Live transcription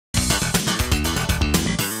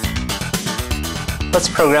Let's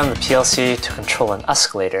program the PLC to control an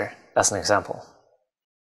escalator as an example.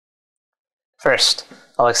 First,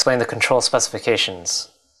 I'll explain the control specifications.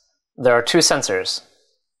 There are two sensors.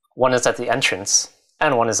 One is at the entrance,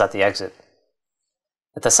 and one is at the exit.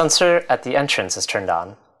 If the sensor at the entrance is turned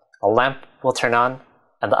on, a lamp will turn on,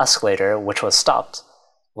 and the escalator, which was stopped,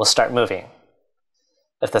 will start moving.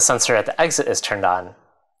 If the sensor at the exit is turned on,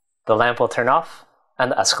 the lamp will turn off,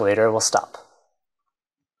 and the escalator will stop.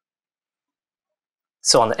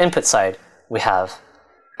 So on the input side, we have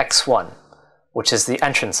X1, which is the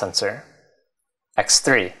entrance sensor,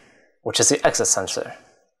 X3, which is the exit sensor.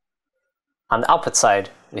 On the output side,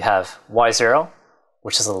 we have Y0,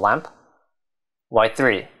 which is the lamp,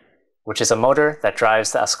 Y3, which is a motor that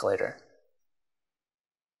drives the escalator.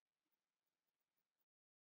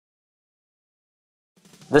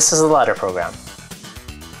 This is the ladder program.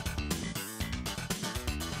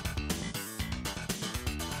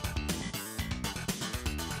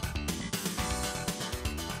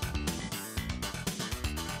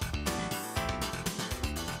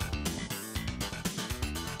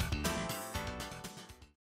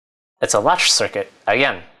 It's a latch circuit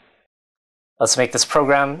again. Let's make this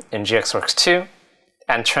program in GXWorks 2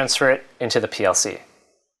 and transfer it into the PLC.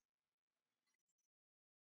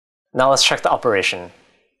 Now let's check the operation.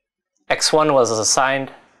 X1 was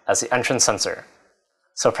assigned as the entrance sensor.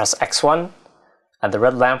 So press X1 and the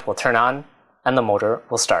red lamp will turn on and the motor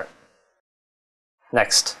will start.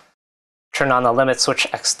 Next, turn on the limit switch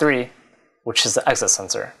X3, which is the exit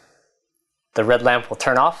sensor. The red lamp will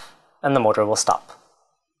turn off and the motor will stop.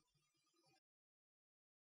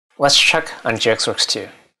 Let's check on GXWorks 2.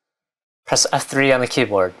 Press F3 on the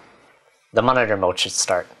keyboard. The monitor mode should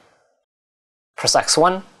start. Press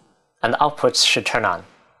X1 and the outputs should turn on.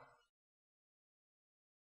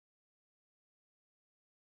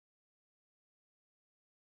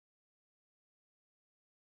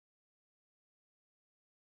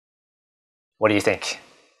 What do you think?